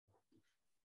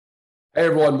Hey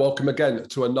everyone, welcome again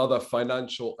to another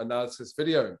financial analysis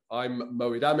video. I'm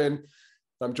Moeed Amin.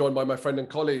 I'm joined by my friend and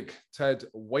colleague, Ted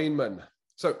Wainman.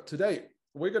 So today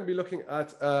we're going to be looking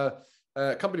at a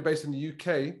company based in the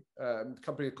UK, a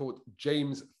company called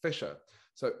James Fisher.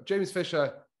 So James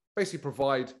Fisher basically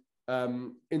provide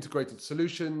integrated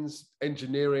solutions,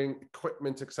 engineering,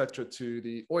 equipment, etc. to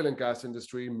the oil and gas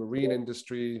industry, marine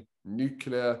industry,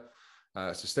 nuclear,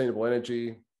 sustainable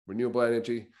energy, renewable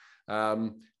energy.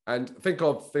 And think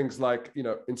of things like,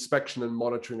 inspection and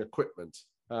monitoring equipment,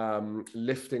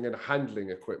 lifting and handling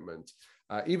equipment,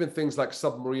 even things like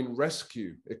submarine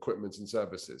rescue equipment and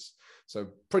services. So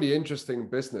pretty interesting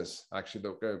business, actually,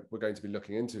 that we're going to be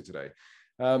looking into today.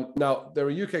 Now, they're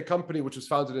a UK company which was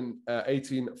founded in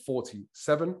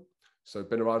 1847, so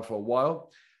been around for a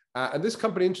while. And this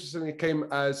company, interestingly, came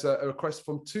as a request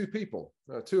from two people,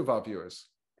 two of our viewers,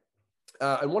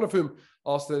 and one of whom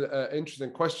asked an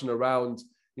interesting question around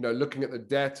looking at the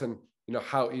debt and,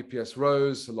 how EPS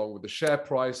rose along with the share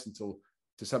price until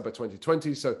December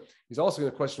 2020. So he's asking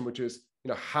a question, which is,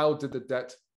 how did the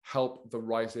debt help the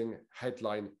rising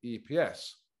headline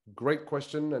EPS? Great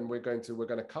question. And we're going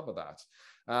to cover that.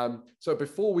 So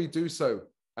before we do so,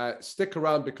 stick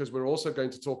around because we're also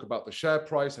going to talk about the share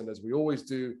price. And as we always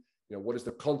do, what is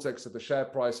the context of the share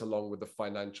price along with the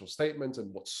financial statement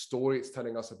and what story it's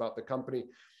telling us about the company.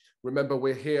 Remember,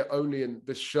 we're here only in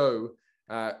this show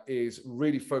is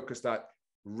really focused at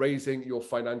raising your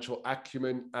financial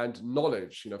acumen and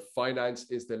knowledge.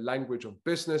 Finance is the language of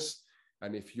business.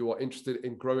 And if you are interested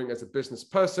in growing as a business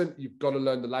person, you've got to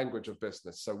learn the language of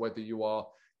business. So whether you are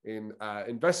in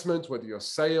investment, whether you're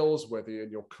sales, whether you're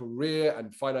in your career,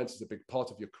 and finance is a big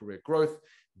part of your career growth,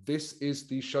 this is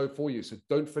the show for you. So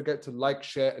don't forget to like,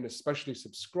 share, and especially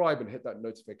subscribe and hit that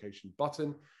notification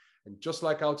button. And just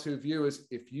like our two viewers,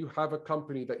 if you have a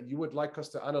company that you would like us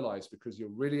to analyze because you're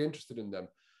really interested in them,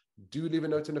 do leave a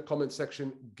note in the comment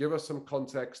section, give us some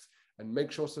context, and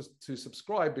make sure to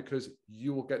subscribe because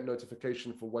you will get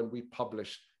notification for when we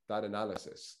publish that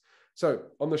analysis. So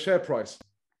on the share price,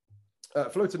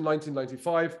 floated in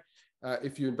 1995.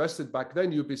 If you invested back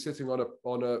then, you'd be sitting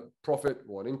on a profit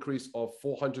or an increase of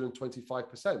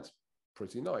 425%.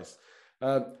 Pretty nice.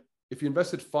 If you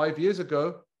invested 5 years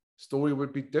ago, story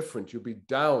would be different. You'd be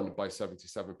down by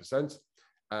 77%.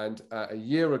 And a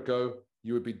year ago,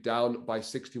 you would be down by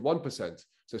 61%.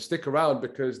 So stick around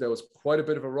because there was quite a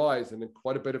bit of a rise and then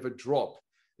quite a bit of a drop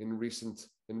in recent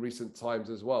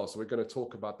times as well. So we're going to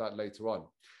talk about that later on.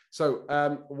 So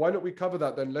why don't we cover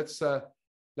that then? Let's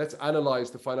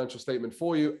analyze the financial statement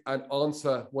for you and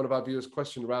answer one of our viewers'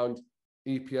 question around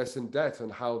EPS and debt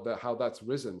and how that's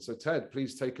risen. So Ted,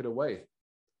 please take it away.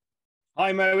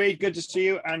 Hi, Moeed. Good to see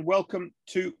you and welcome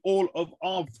to all of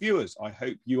our viewers. I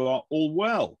hope you are all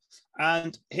well.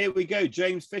 And here we go,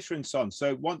 James Fisher & Son.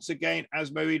 So once again,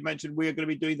 as Moeed mentioned, we are going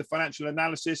to be doing the financial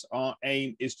analysis. Our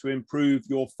aim is to improve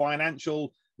your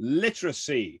financial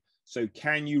literacy. So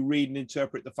can you read and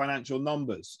interpret the financial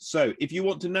numbers? So if you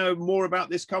want to know more about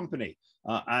this company,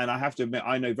 and I have to admit,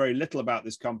 I know very little about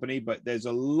this company, but there's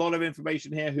a lot of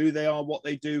information here, who they are, what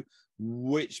they do,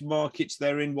 which markets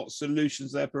they're in, what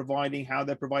solutions they're providing, how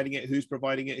they're providing it, who's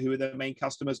providing it, who are their main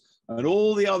customers, and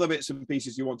all the other bits and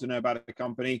pieces you want to know about a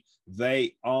company,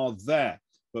 they are there.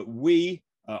 But we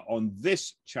on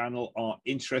this channel are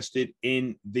interested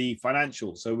in the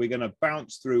financials. So we're going to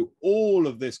bounce through all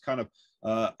of this kind of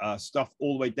stuff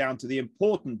all the way down to the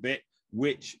important bit,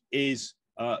 which is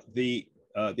the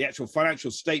actual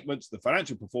financial statements, the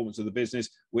financial performance of the business,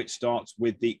 which starts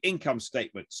with the income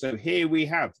statement. So here we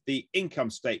have the income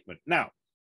statement. Now,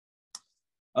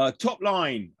 top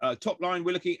line,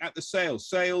 we're looking at the sales.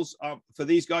 Sales for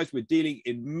these guys, we're dealing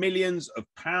in millions of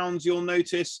pounds, you'll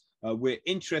notice. We're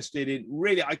interested in,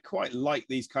 really, I quite like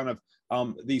these kind of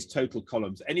these total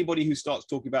columns. Anybody who starts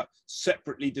talking about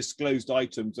separately disclosed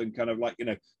items and kind of like,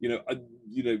 it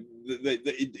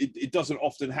doesn't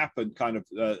often happen kind of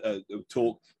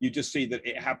talk. You just see that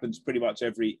it happens pretty much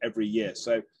every year.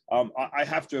 So I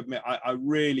have to admit, I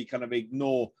really kind of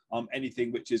ignore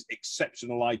anything which is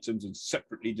exceptional items and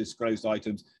separately disclosed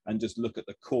items and just look at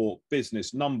the core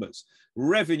business numbers.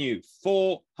 Revenue,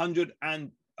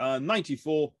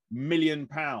 £494 million,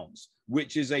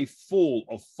 which is a fall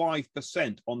of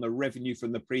 5% on the revenue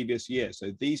from the previous year.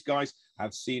 So these guys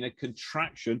have seen a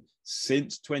contraction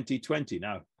since 2020.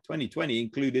 Now, 2020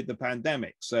 included the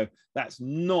pandemic. So that's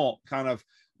not kind of,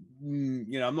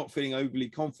 I'm not feeling overly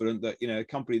confident that, a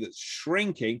company that's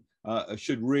shrinking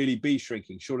should really be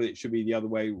shrinking. Surely it should be the other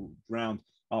way around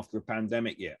after a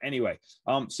pandemic year. Anyway,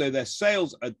 so their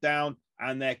sales are down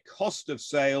and their cost of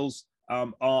sales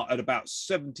are at about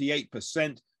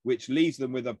 78%, which leaves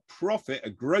them with a profit, a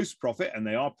gross profit, and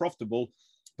they are profitable,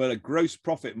 but a gross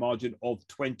profit margin of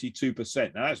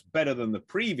 22%. Now, that's better than the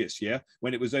previous year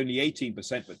when it was only 18%,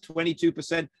 but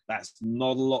 22%, that's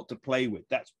not a lot to play with.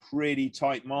 That's pretty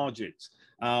tight margins.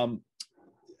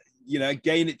 You know,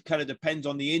 again, it kind of depends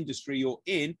on the industry you're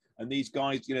in. And these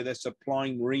guys, you know, they're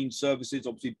supplying marine services,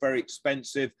 obviously very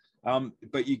expensive.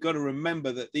 But you've got to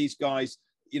remember that these guys,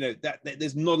 you know, that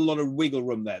there's not a lot of wiggle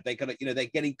room there. They kind of, you know, they're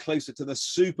getting closer to the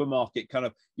supermarket kind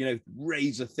of, you know,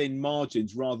 razor thin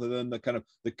margins rather than the kind of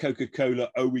the Coca-Cola,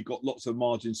 oh, we got lots of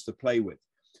margins to play with.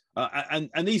 And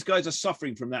these guys are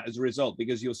suffering from that as a result,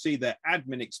 because you'll see their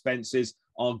admin expenses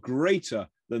are greater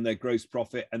than their gross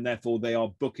profit, and therefore they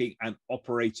are booking an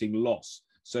operating loss.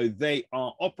 So they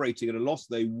are operating at a loss.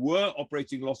 They were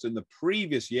operating loss in the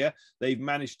previous year. They've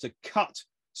managed to cut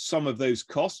some of those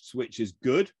costs, which is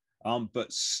good,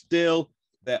 but still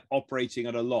they're operating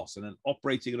at a loss. And an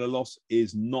operating at a loss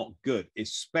is not good,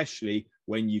 especially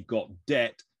when you've got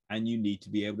debt and you need to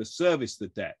be able to service the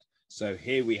debt. So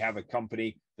here we have a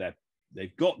company that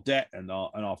they've got debt, and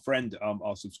our friend,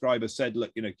 our subscriber said,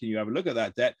 look, you know, can you have a look at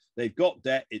that debt? They've got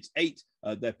debt. It's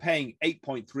they're paying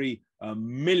 £8.3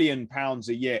 million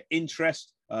a year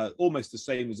interest, almost the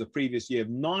same as the previous year of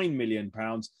 £9 million.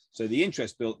 So the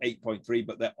interest bill 8.3,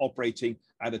 but they're operating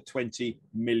at a £20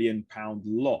 million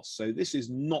loss. So this is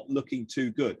not looking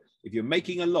too good. If you're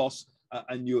making a loss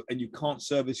and you can't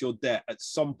service your debt, at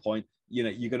some point, you know,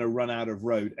 you're going to run out of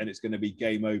road and it's going to be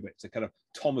game over. It's a kind of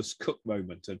Thomas Cook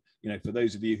moment. And, you know, for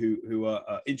those of you who are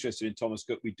interested in Thomas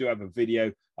Cook, we do have a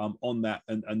video on that.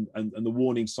 And the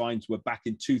warning signs were back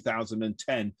in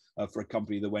 2010 for a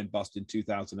company that went bust in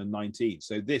 2019.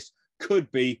 So this could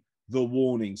be the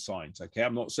warning signs. Okay.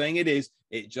 I'm not saying it is,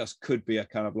 it just could be a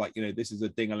kind of like, you know, this is a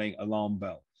ding-a-ling alarm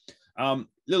bell.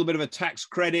 Little bit of a tax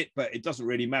credit, but it doesn't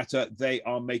really matter. They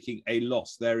are making a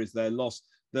loss. There is their loss.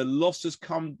 The loss has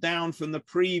come down from the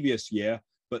previous year,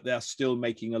 but they're still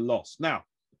making a loss. Now,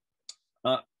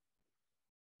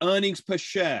 earnings per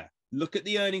share. Look at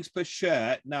the earnings per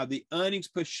share. Now, the earnings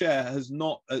per share has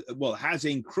not, has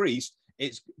increased.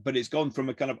 But it's gone from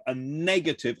a kind of a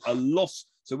negative, a loss.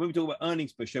 So when we talk about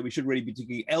earnings per share, we should really be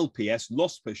talking LPS,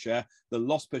 loss per share. The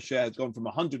loss per share has gone from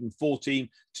 114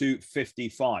 to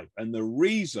 55. And the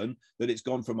reason that it's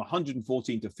gone from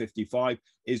 114 to 55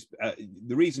 is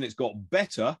the reason it's got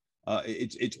better,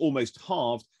 it's almost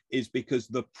halved, is because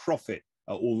the profit,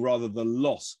 or rather the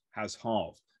loss, has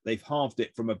halved. They've halved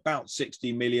it from about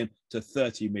 60 million to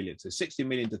 30 million. So 60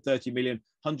 million to 30 million,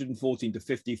 114 to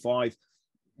 55.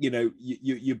 You know,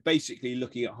 you're basically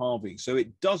looking at halving. So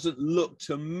it doesn't look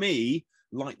to me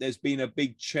like there's been a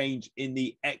big change in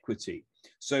the equity.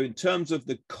 So in terms of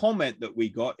the comment that we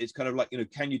got, it's kind of like, you know,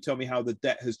 can you tell me how the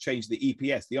debt has changed the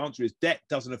EPS? The answer is debt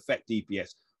doesn't affect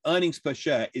EPS. Earnings per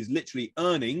share is literally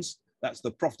earnings. That's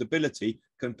the profitability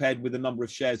compared with the number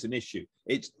of shares in issue.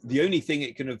 It's the only thing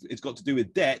it's got to do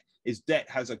with debt is debt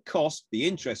has a cost, the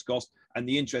interest cost, and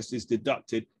the interest is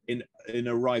deducted in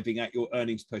arriving at your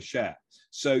earnings per share.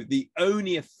 So the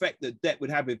only effect that debt would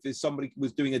have if somebody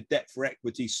was doing a debt for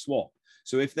equity swap.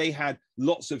 So if they had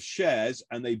lots of shares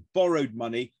and they borrowed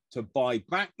money to buy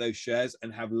back those shares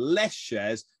and have less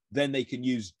shares, then they can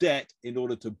use debt in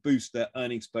order to boost their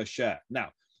earnings per share.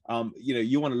 Now, you know,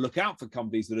 you want to look out for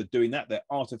companies that are doing that. They're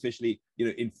artificially, you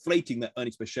know, inflating their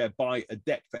earnings per share by a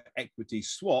debt for equity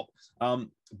swap.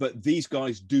 But these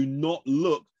guys do not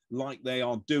look like they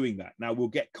are doing that. Now, we'll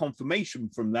get confirmation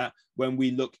from that when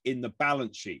we look in the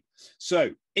balance sheet. So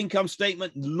income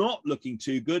statement, not looking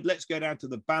too good. Let's go down to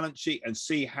the balance sheet and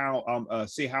see how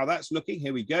that's looking.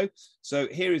 Here we go. So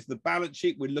here is the balance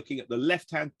sheet. We're looking at the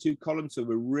left-hand two columns. So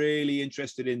we're really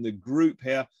interested in the group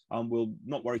here. We'll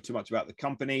not worry too much about the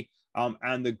company.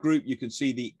 And the group, you can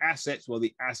see the assets. Well,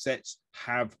 the assets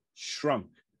have shrunk.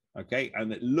 Okay,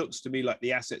 and it looks to me like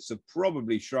the assets have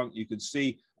probably shrunk. You can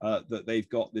see that they've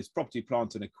got this property,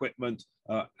 plant and equipment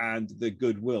and the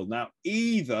goodwill. Now,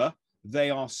 either they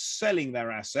are selling their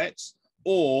assets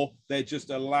or they're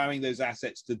just allowing those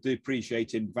assets to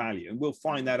depreciate in value. And we'll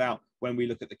find that out when we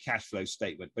look at the cash flow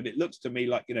statement. But it looks to me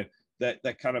like, you know,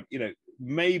 they're kind of, you know,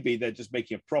 maybe they're just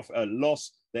making a profit, a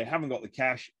loss. They haven't got the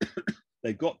cash.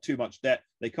 They've got too much debt.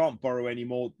 They can't borrow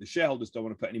anymore. The shareholders don't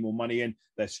want to put any more money in.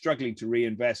 They're struggling to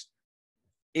reinvest.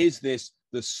 Is this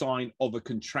the sign of a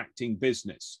contracting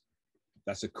business?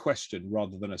 That's a question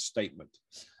rather than a statement.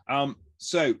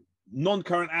 So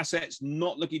non-current assets,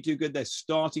 not looking too good. They're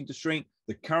starting to shrink.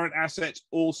 The current assets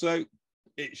also,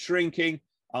 it's shrinking.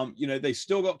 You know, they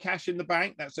still got cash in the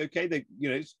bank. That's okay. They, you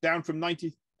know, it's down from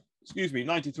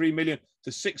 93 million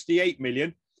to 68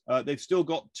 million. They've still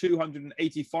got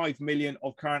 285 million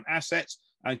of current assets.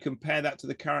 and compare that to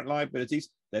the current liabilities,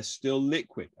 they're still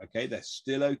liquid, okay? They're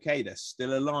still okay, they're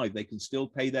still alive, they can still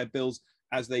pay their bills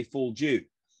as they fall due.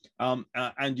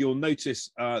 And you'll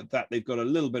notice that they've got a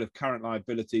little bit of current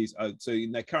liabilities. So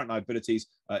in their current liabilities,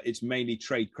 it's mainly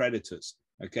trade creditors,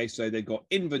 okay? So they've got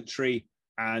inventory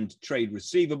and trade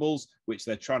receivables, which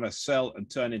they're trying to sell and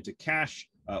turn into cash,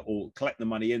 or collect the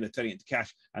money in, they're turning it into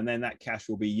cash, and then that cash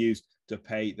will be used to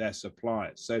pay their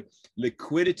suppliers. So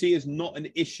liquidity is not an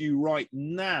issue right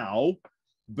now,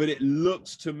 but it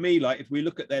looks to me like, if we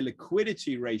look at their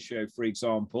liquidity ratio, for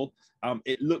example,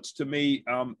 it looks to me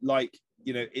like,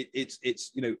 you know,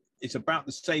 it's about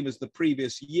the same as the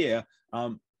previous year.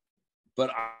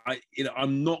 But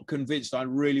I'm not convinced I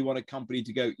really want a company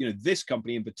to go, this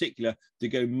company in particular, to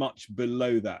go much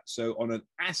below that. So on an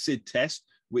acid test,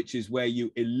 which is where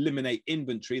you eliminate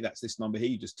inventory, that's this number here,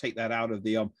 you just take that out of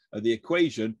the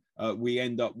equation, we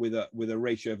end up with a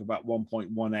ratio of about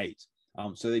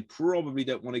 1.18. So they probably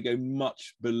don't want to go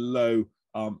much below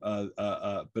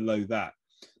that.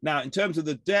 Now, in terms of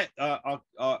the debt, I'll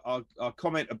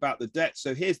comment about the debt.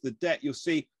 So here's the debt. You'll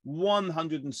see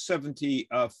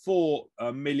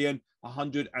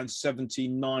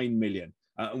 174,179 million.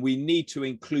 And we need to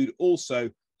include also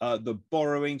the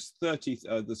borrowings,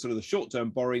 the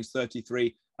short-term borrowings,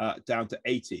 33 down to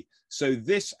 80. So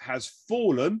this has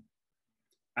fallen,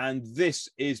 and this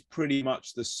is pretty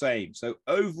much the same. So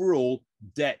overall,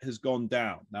 debt has gone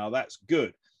down. Now that's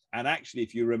good. And actually,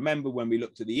 if you remember when we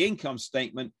looked at the income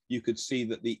statement, you could see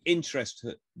that the interest,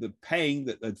 the paying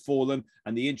that had fallen,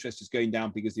 and the interest is going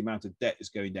down because the amount of debt is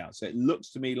going down. So it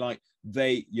looks to me like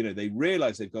they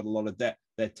realize they've got a lot of debt.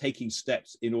 They're taking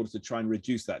steps in order to try and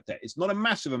reduce that debt. It's not a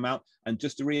massive amount. And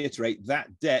just to reiterate, that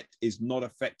debt is not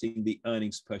affecting the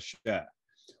earnings per share.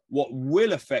 What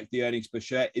will affect the earnings per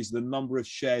share is the number of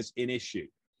shares in issue.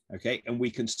 Okay, and we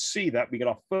can see that. We get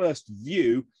our first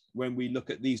view when we look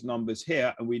at these numbers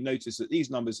here, and we notice that these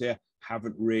numbers here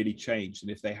haven't really changed.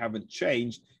 And if they haven't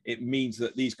changed, it means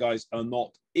that these guys are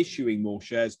not issuing more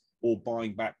shares or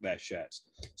buying back their shares.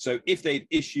 So if they'd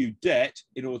issue debt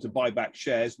in order to buy back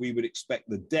shares, we would expect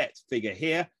the debt figure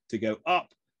here to go up,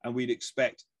 and we'd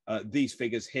expect these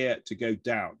figures here to go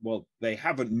down. Well, they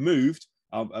haven't moved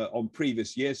on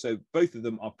previous years, so both of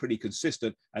them are pretty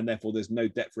consistent, and therefore there's no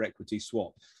debt for equity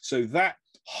swap. So that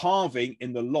halving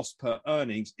in the loss per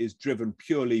earnings is driven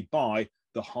purely by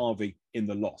the halving in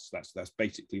the loss. That's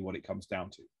basically what it comes down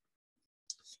to.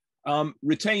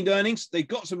 Retained earnings, they've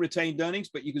got some retained earnings,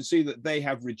 but you can see that they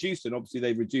have reduced, and obviously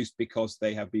they've reduced because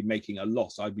they have been making a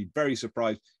loss. I'd be very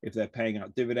surprised if they're paying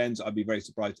out dividends. I'd be very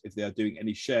surprised if they are doing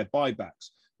any share buybacks.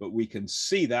 But we can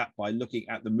see that by looking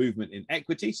at the movement in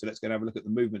equity. So let's go and have a look at the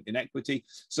movement in equity.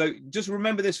 So just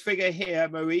remember this figure here,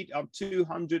 Moeed, of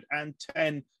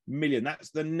 210 million. That's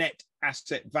the net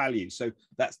asset value. So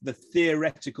that's the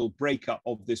theoretical breakup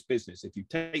of this business. If you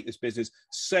take this business,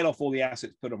 sell off all the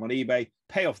assets, put them on eBay,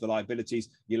 pay off the liabilities,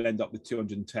 you'll end up with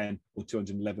 210 or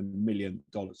 $211 million,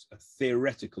 a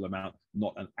theoretical amount,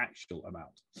 not an actual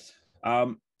amount.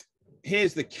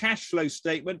 Here's the cash flow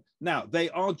statement. Now, they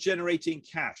are generating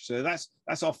cash. So that's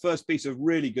our first piece of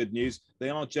really good news.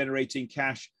 They are generating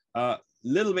cash, a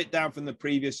little bit down from the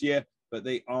previous year, but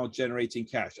they are generating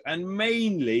cash. And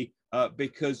mainly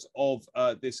because of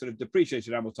this sort of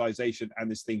depreciation amortization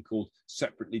and this thing called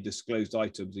separately disclosed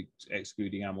items,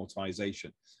 excluding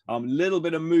amortization. Little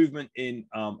bit of movement in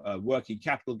working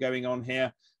capital going on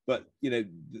here. But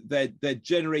they're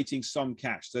generating some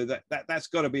cash, so that's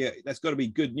got to be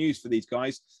good news for these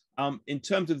guys. In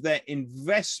terms of their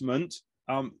investment,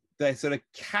 their sort of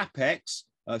capex.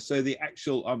 So the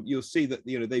actual you'll see that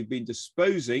they've been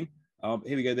disposing.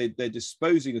 Here we go. They're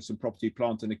disposing of some property,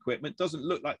 plant, and equipment. Doesn't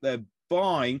look like they're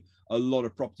buying a lot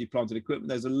of property, plant, and equipment.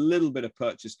 There's a little bit of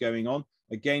purchase going on.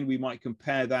 Again, we might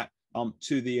compare that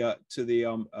to the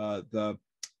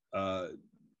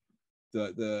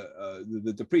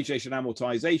depreciation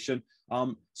amortization.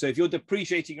 So if you're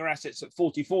depreciating your assets at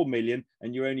 44 million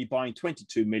and you're only buying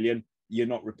 22 million, you're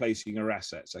not replacing your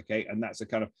assets, okay? And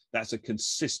that's a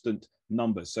consistent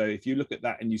number. So if you look at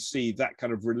that and you see that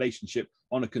kind of relationship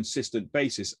on a consistent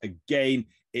basis, again,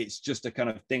 it's just a kind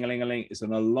of ding-a-ling-a-ling. It's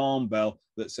an alarm bell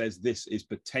that says this is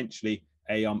potentially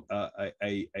a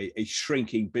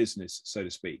shrinking business, so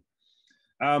to speak.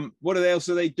 What else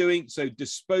are they doing? So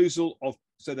disposal of,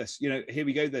 so this, here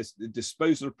we go. There's the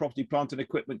disposal of property, plant, and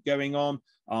equipment going on.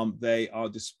 They are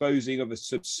disposing of a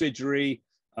subsidiary,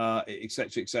 et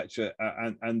cetera,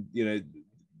 and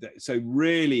so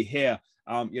really here,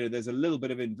 there's a little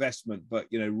bit of investment, but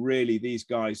really these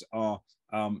guys are,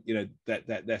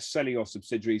 they're selling off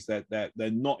subsidiaries. They're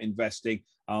not investing.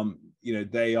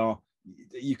 They are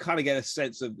you kind of get a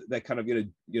sense of they're kind of,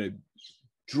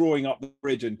 drawing up the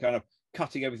bridge and kind of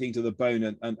cutting everything to the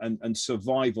bone, and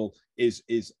survival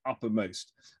is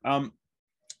uppermost.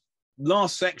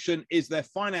 Last section is their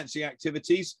financing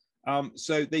activities.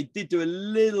 So they did do a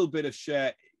little bit of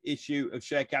share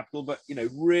capital, but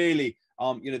really,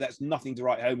 that's nothing to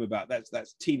write home about.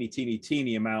 That's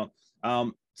teeny amount.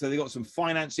 So they got some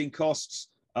financing costs.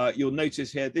 You'll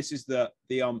notice here, this is the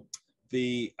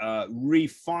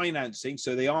refinancing.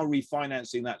 So they are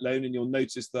refinancing that loan, and you'll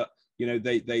notice that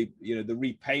the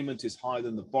repayment is higher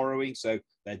than the borrowing. So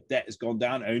their debt has gone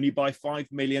down only by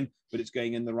 5 million, but it's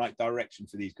going in the right direction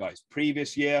for these guys.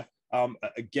 Previous year,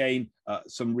 again,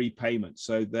 some repayment.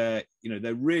 So they're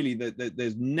really,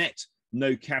 there's net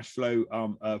no cash flow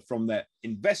from their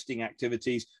investing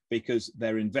activities, because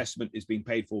their investment is being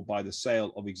paid for by the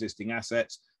sale of existing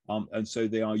assets. And so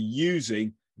they are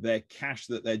using their cash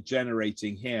that they're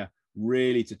generating here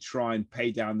really to try and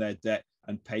pay down their debt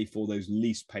and pay for those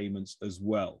lease payments as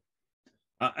well.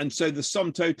 And so the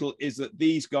sum total is that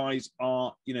these guys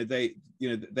are,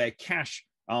 their cash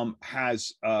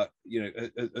has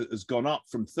gone up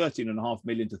from 13.5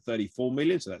 million to 34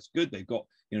 million. So that's good. They've got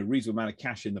a reasonable amount of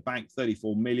cash in the bank,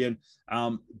 34 million.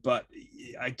 But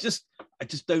I just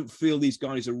don't feel these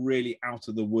guys are really out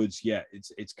of the woods yet.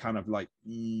 It's kind of like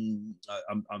I'm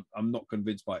not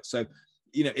convinced by it. So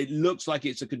it looks like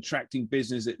it's a contracting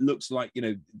business. It looks like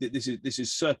this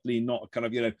is certainly not a kind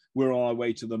of we're on our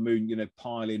way to the moon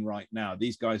pile in right now.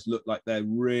 These guys look like they're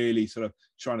really sort of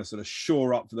trying to sort of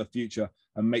shore up for the future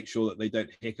and make sure that they don't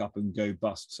hiccup and go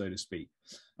bust, so to speak.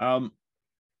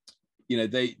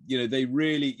 They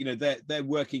really, their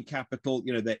working capital,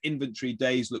 their inventory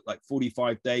days look like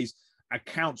 45 days.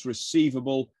 Accounts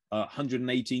receivable,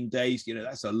 118 days.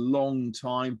 That's a long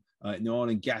time. In oil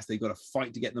and gas, they've got to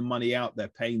fight to get the money out. They're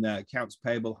paying their accounts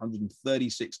payable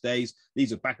 136 days.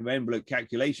 These are back of envelope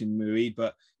calculation, Moeed,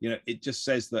 but it just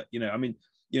says that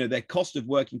their cost of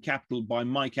working capital by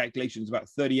my calculation is about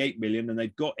 38 million, and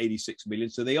they've got 86 million.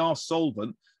 So they are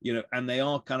solvent, and they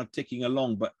are kind of ticking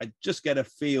along. But I just get a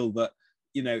feel that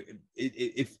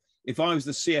if I was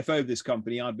the CFO of this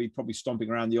company, I'd be probably stomping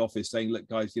around the office saying, "Look,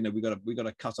 guys, we got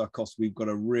to cut our costs. We've got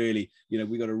to really,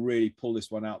 pull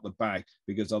this one out the bag,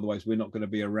 because otherwise we're not going to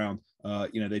be around."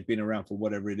 They've been around for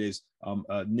whatever it is,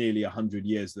 nearly 100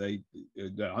 years.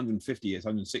 150 years,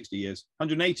 160 years,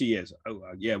 180 years.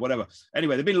 Whatever.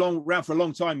 Anyway, they've been around for a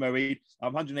long time, Moeed.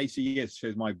 180 years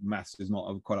shows my maths is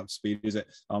not quite up to speed, is it?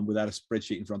 Without a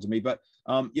spreadsheet in front of me. But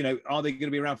are they going to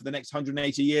be around for the next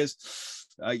 180 years?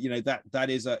 That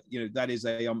is the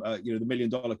 $1 million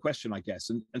question, I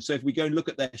guess. And so if we go and look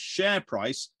at their share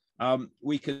price,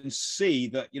 we can see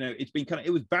that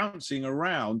it was bouncing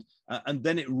around, and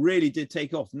then it really did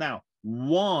take off. Now,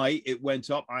 why it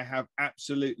went up, I have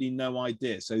absolutely no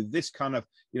idea. So this kind of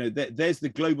there's the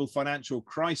global financial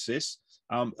crisis.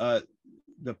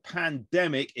 The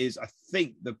pandemic is, I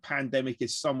think the pandemic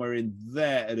is somewhere in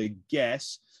there at a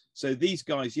guess. So these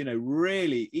guys,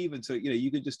 really, even so, you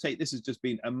could just take, this has just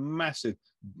been a massive,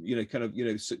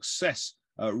 success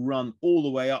run all the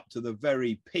way up to the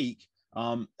very peak.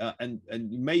 And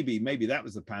maybe that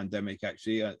was the pandemic,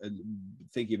 actually,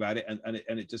 thinking about it, and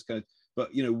it just goes, but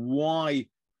why,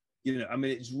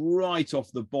 it's right off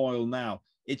the boil now.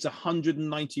 It's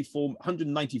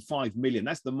 195 million.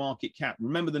 That's the market cap.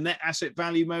 Remember the net asset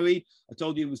value, Moeed? I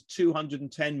told you it was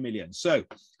 210 million. So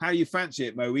how do you fancy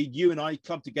it, Moeed? You and I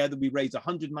clubbed together. We raised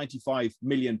 195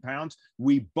 million pounds.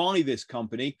 We buy this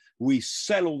company. We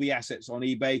sell all the assets on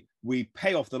eBay. We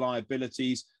pay off the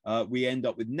liabilities. We end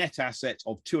up with net assets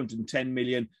of 210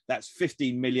 million. That's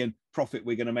 15 million profit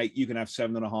we're going to make. You can have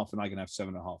 7.5 and I can have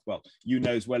 7.5. Well, you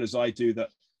know as well as I do that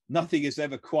nothing is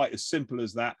ever quite as simple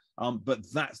as that, but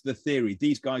that's the theory.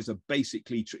 These guys are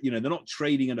basically, they're not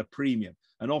trading at a premium.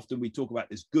 And often we talk about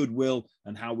this goodwill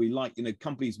and how we like,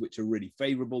 companies which are really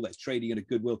favorable, that's trading at a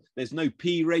goodwill. There's no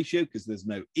P ratio because there's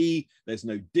no E. There's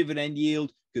no dividend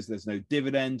yield because there's no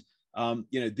dividend.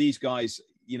 These guys,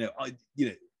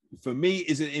 for me,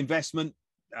 is an investment.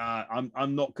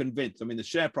 I'm not convinced. I mean, the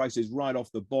share price is right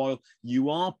off the boil. You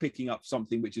are picking up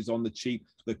something which is on the cheap.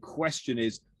 The question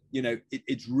is,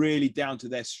 it's really down to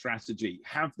their strategy.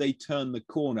 Have they turned the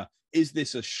corner? Is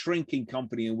this a shrinking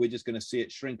company and we're just going to see it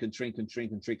shrink and shrink and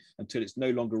shrink and shrink until it's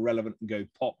no longer relevant and go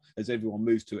pop as everyone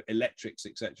moves to electrics,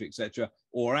 etc., etc.?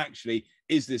 Or actually,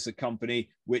 is this a company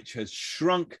which has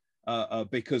shrunk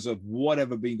because of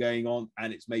whatever been going on,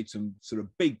 and it's made some sort of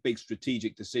big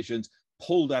strategic decisions,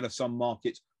 pulled out of some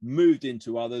markets, moved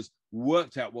into others,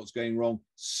 worked out what's going wrong,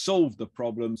 solved the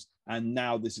problems, and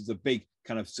now this is a big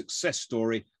kind of success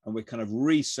story, and we're kind of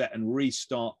reset and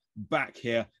restart back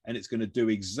here, and it's going to do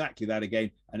exactly that again.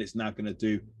 And it's now going to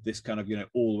do this kind of,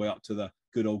 all the way up to the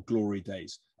good old glory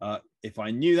days. If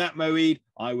I knew that, Moeed,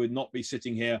 I would not be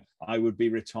sitting here. I would be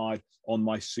retired on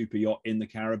my super yacht in the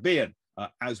Caribbean,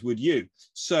 as would you.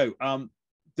 So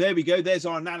there we go. There's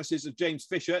our analysis of James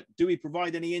Fisher. Do we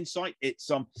provide any insight? It's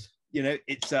I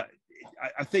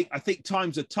think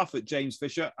times are tough at James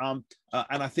Fisher, and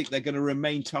I think they're going to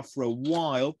remain tough for a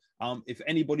while. If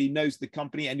anybody knows the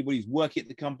company, anybody's working at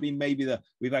the company, maybe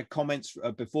we've had comments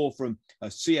before from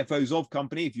CFOs of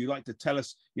company. If you'd like to tell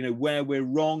us, where we're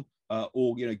wrong,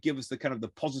 or give us the kind of the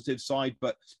positive side,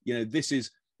 but this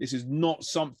is not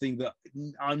something that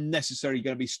I'm necessarily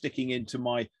going to be sticking into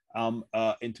my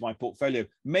portfolio.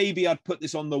 Maybe I'd put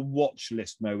this on the watch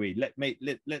list, Moeed.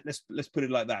 Let's put it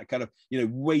like that. Kind of,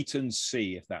 wait and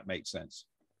see, if that makes sense.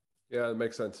 Yeah, it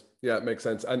makes sense. Yeah, it makes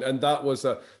sense. And that was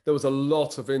there was a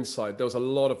lot of insight. There was a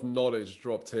lot of knowledge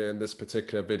dropped here in this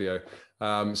particular video.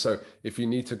 So if you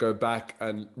need to go back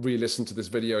and re-listen to this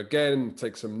video again,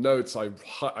 take some notes,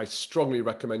 I strongly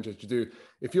recommend you to do.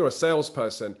 If you're a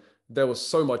salesperson, there was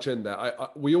so much in there.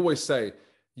 We always say,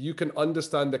 you can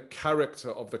understand the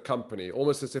character of the company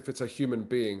almost as if it's a human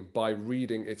being by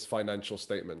reading its financial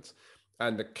statement.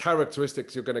 And the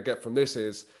characteristics you're going to get from this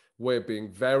is we're being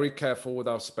very careful with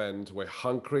our spend. We're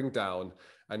hunkering down.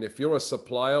 And if you're a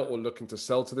supplier or looking to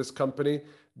sell to this company,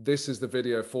 this is the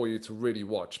video for you to really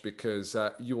watch, because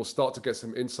you will start to get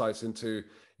some insights into,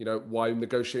 why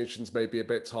negotiations may be a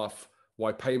bit tough,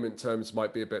 why payment terms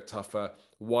might be a bit tougher,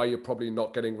 why you're probably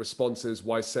not getting responses,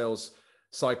 why sales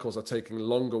cycles are taking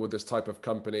longer with this type of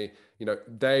company.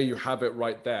 There you have it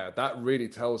right there. That really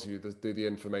tells you the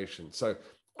information. So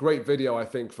great video, I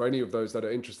think, for any of those that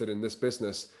are interested in this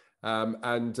business.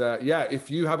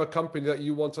 If you have a company that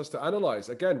you want us to analyze,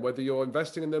 again, whether you're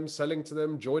investing in them, selling to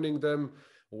them, joining them,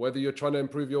 or whether you're trying to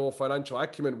improve your financial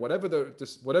acumen, whatever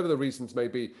the reasons may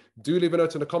be, do leave a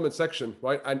note in the comment section,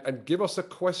 right? And give us a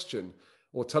question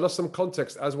or tell us some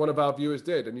context, as one of our viewers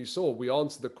did. And you saw we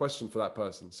answered the question for that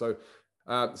person. So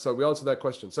we answered that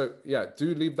question. So yeah,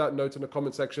 do leave that note in the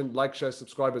comment section. Like, share,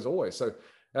 subscribe as always. So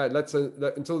let's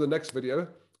until the next video.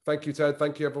 Thank you, Ted.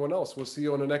 Thank you, everyone else. We'll see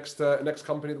you on the next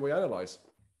company that we analyze.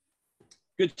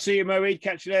 Good to see you, Moeed.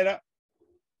 Catch you later.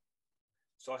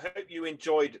 So I hope you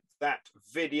enjoyed that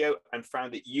video and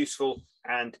found it useful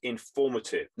and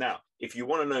informative. Now, if you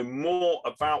want to know more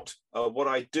about what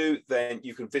I do, then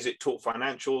you can visit Talk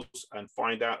Financials and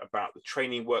find out about the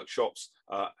training workshops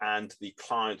and the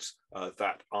clients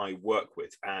that I work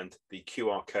with. And the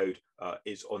QR code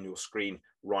is on your screen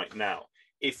right now.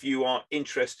 If you are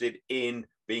interested in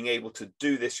being able to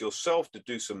do this yourself, to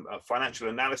do some financial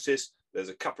analysis, there's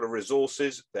a couple of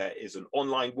resources. There is an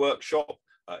online workshop.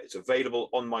 It's available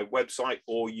on my website,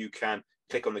 or you can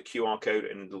click on the QR code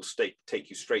and it'll take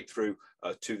you straight through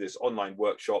to this online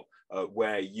workshop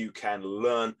where you can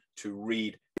learn to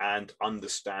read and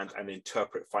understand and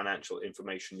interpret financial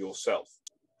information yourself.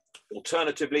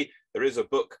 Alternatively, there is a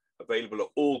book available at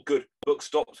all good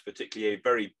bookstops, particularly a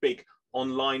very big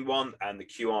online one, and the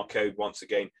QR code once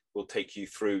again will take you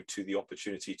through to the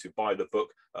opportunity to buy the book,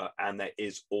 and there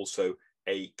is also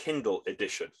a Kindle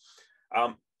edition.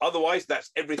 Otherwise,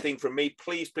 that's everything from me.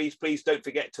 Please don't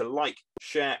forget to like,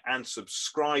 share and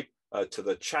subscribe to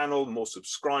the channel. More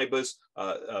subscribers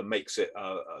means that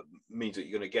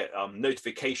you're going to get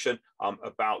notification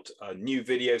about new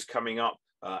videos coming up,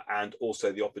 and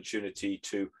also the opportunity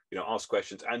to ask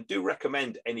questions, and do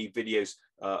recommend any videos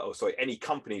any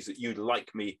companies that you'd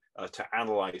like me to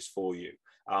analyze for you.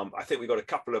 I think we've got a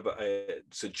couple of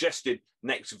suggested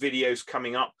next videos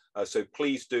coming up, so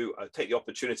please do take the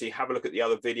opportunity, have a look at the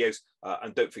other videos,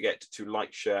 and don't forget to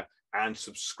like, share and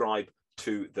subscribe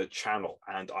to the channel,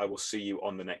 and I will see you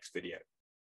on the next video.